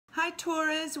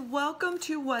Taurus, welcome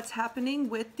to what's happening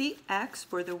with the X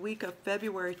for the week of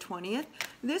February 20th.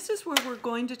 This is where we're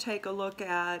going to take a look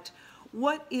at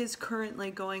what is currently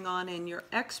going on in your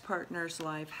ex-partner's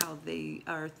life, how they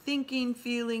are thinking,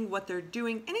 feeling, what they're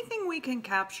doing, anything we can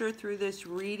capture through this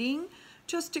reading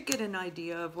just to get an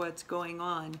idea of what's going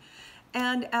on.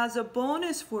 And as a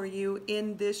bonus for you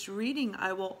in this reading,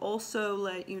 I will also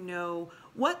let you know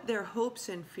what their hopes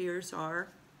and fears are.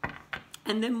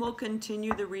 And then we'll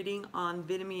continue the reading on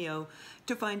Vimeo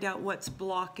to find out what's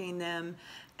blocking them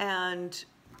and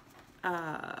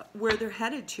where they're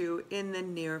headed to in the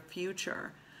near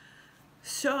future.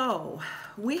 So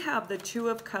we have the Two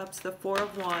of Cups, the Four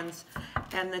of Wands,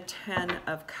 and the Ten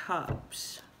of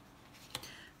Cups.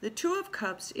 The Two of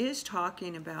Cups is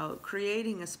talking about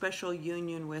creating a special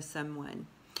union with someone.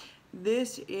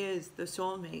 This is the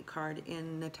Soulmate card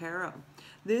in the tarot.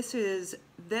 This is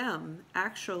them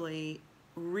actually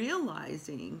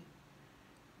realizing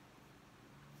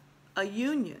a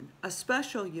union, a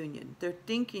special union. They're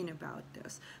thinking about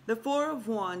this. The Four of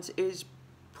Wands is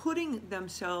putting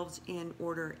themselves in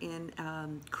order, in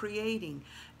creating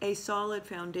a solid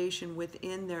foundation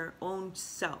within their own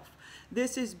self.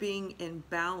 This is being in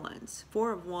balance.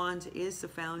 Four of Wands is the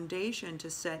foundation to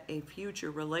set a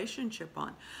future relationship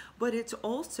on, but it's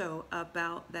also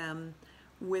about them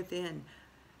within.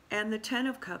 And the Ten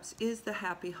of Cups is the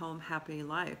happy home, happy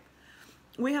life.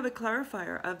 We have a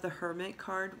clarifier of the Hermit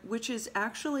card, which is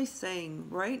actually saying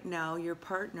right now your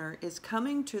partner is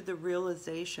coming to the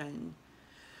realization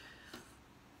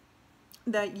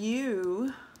that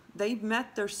they've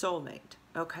met their soulmate.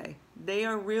 Okay, they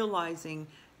are realizing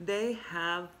they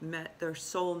have met their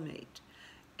soulmate.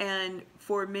 And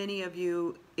for many of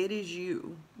you, it is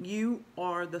you. You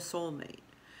are the soulmate.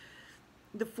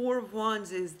 The Four of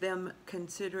Wands is them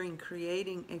considering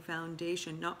creating a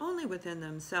foundation, not only within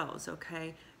themselves,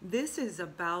 okay? This is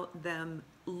about them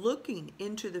looking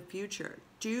into the future.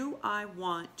 Do I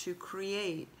want to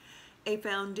create a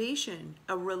foundation,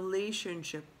 a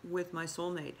relationship with my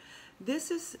soulmate? This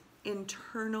is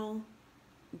internal,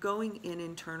 going in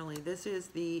internally. This is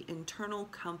the internal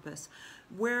compass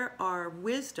where our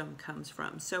wisdom comes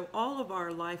from. So all of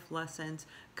our life lessons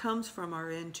comes from our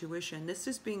intuition. This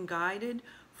is being guided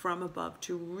from above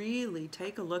to really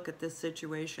take a look at this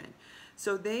situation.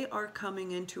 So they are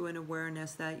coming into an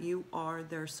awareness that you are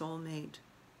their soulmate,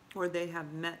 or they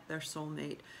have met their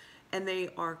soulmate, and they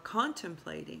are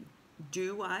contemplating,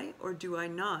 do I or do I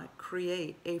not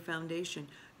create a foundation?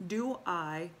 Do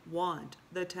I want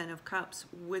the Ten of Cups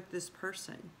with this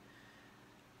person?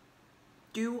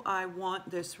 Do I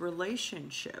want this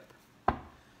relationship?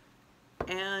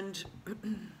 And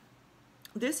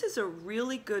this is a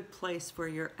really good place for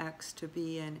your ex to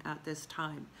be in at this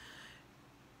time.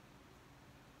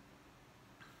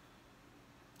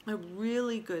 A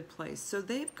really good place. So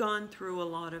they've gone through a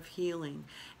lot of healing.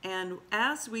 And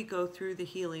as we go through the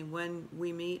healing, when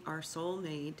we meet our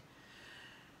soulmate,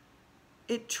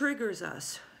 it triggers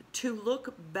us to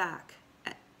look back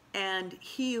and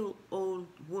heal old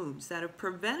wounds that have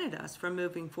prevented us from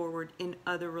moving forward in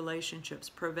other relationships,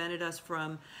 prevented us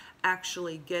from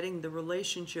actually getting the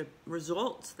relationship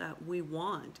results that we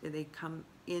want. They come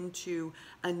into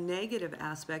a negative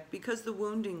aspect because the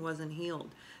wounding wasn't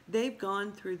healed. They've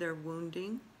gone through their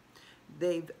wounding,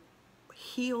 they've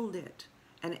healed it,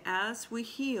 and as we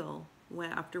heal,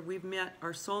 after we've met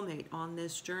our soulmate on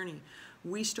this journey,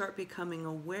 we start becoming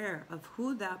aware of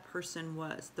who that person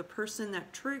was, the person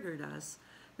that triggered us,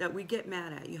 that we get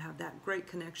mad at. You have that great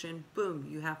connection, boom,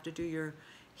 you have to do your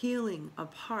healing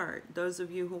apart. Those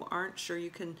of you who aren't sure, you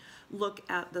can look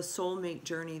at the soulmate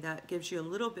journey. That gives you a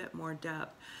little bit more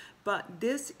depth. But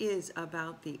this is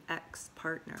about the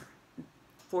ex-partner.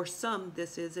 For some,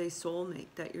 this is a soulmate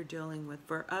that you're dealing with.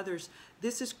 For others,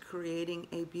 this is creating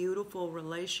a beautiful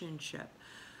relationship.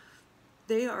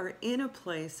 They are in a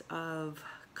place of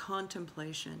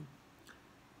contemplation,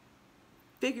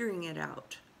 figuring it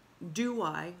out. Do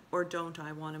I or don't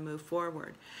I want to move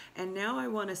forward? And now I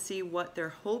want to see what their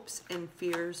hopes and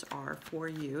fears are for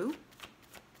you.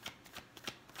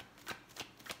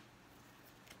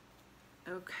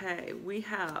 Okay, we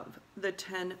have the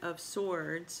Ten of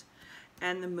Swords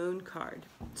and the Moon card.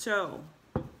 So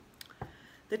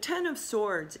the Ten of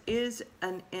Swords is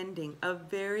an ending, a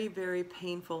very, very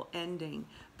painful ending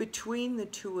between the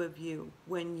two of you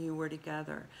when you were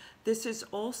together. This is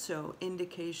also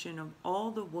indication of all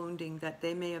the wounding that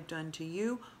they may have done to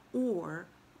you, or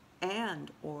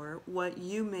what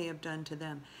you may have done to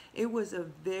them. It was a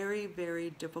very, very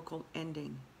difficult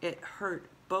ending. It hurt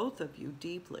both of you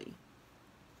deeply.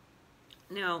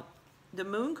 Now, the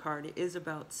Moon card is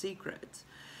about secrets.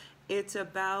 It's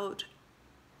about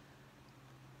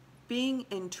being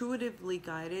intuitively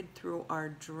guided through our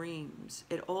dreams.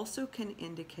 It also can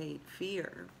indicate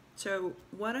fear. So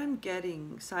what I'm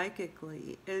getting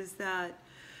psychically is that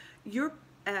your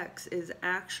ex is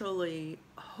actually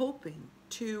hoping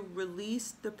to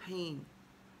release the pain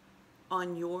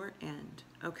on your end,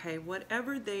 okay?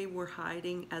 Whatever they were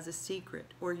hiding as a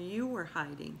secret, or you were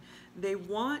hiding, they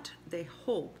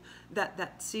hope that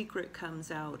that secret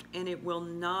comes out and it will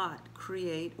not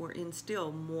create or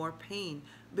instill more pain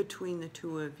between the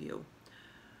two of you.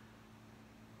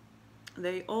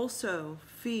 They also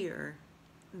fear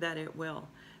that it will.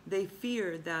 They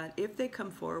fear that if they come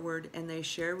forward and they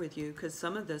share with you, because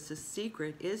some of this is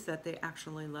secret, is that they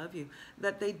actually love you,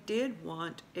 that they did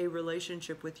want a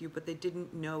relationship with you, but they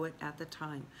didn't know it at the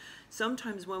time.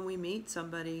 Sometimes when we meet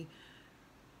somebody,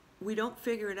 we don't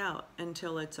figure it out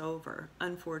until it's over.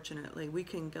 Unfortunately, we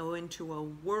can go into a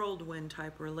whirlwind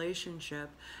type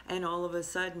relationship and all of a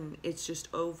sudden it just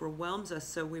overwhelms us,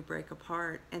 so we break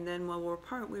apart. And then when we're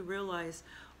apart, we realize,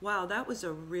 wow, that was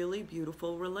a really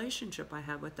beautiful relationship I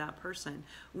had with that person.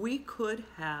 We could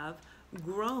have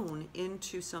grown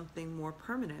into something more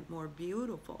permanent, more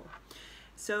beautiful.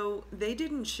 So they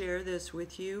didn't share this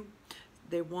with you.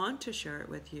 They want to share it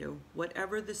with you.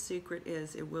 Whatever the secret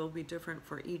is, it will be different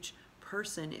for each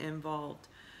person involved.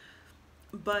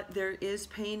 But there is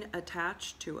pain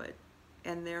attached to it,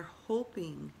 and they're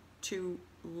hoping to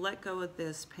let go of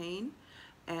this pain,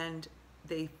 and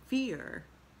they fear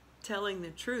telling the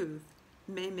truth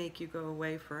may make you go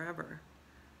away forever,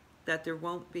 that there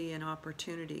won't be an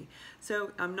opportunity.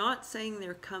 So I'm not saying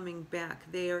they're coming back.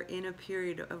 They are in a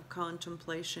period of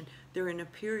contemplation. They're in a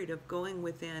period of going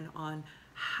within on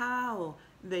how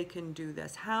they can do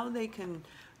this, how they can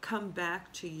come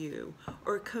back to you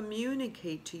or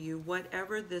communicate to you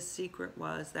whatever this secret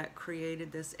was that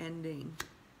created this ending,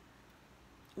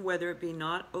 whether it be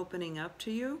not opening up to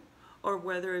you or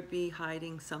whether it be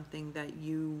hiding something that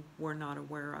you were not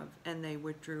aware of and they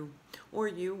withdrew, or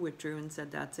you withdrew and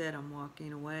said, that's it, I'm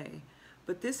walking away.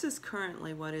 But this is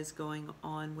currently what is going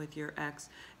on with your ex,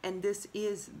 and this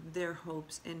is their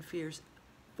hopes and fears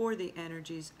for the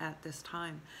energies at this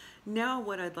time. Now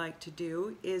what I'd like to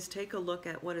do is take a look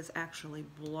at what is actually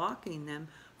blocking them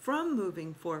from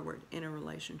moving forward in a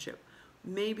relationship.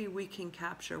 Maybe we can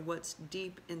capture what's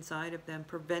deep inside of them,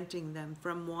 preventing them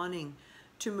from wanting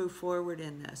to move forward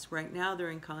in this. Right now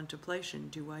they're in contemplation.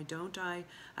 Do I, don't I?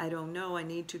 I don't know. I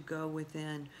need to go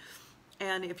within.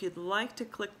 And if you'd like to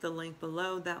click the link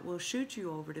below, that will shoot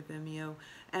you over to Vimeo,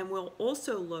 and we'll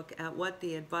also look at what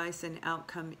the advice and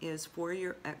outcome is for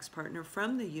your ex-partner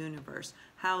from the universe,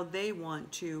 how they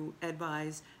want to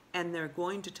advise, and they're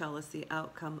going to tell us the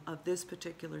outcome of this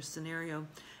particular scenario,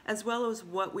 as well as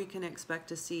what we can expect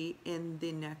to see in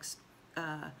the next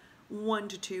 1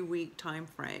 to 2 week time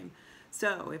frame.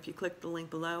 So if you click the link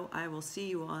below, I will see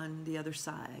you on the other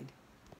side.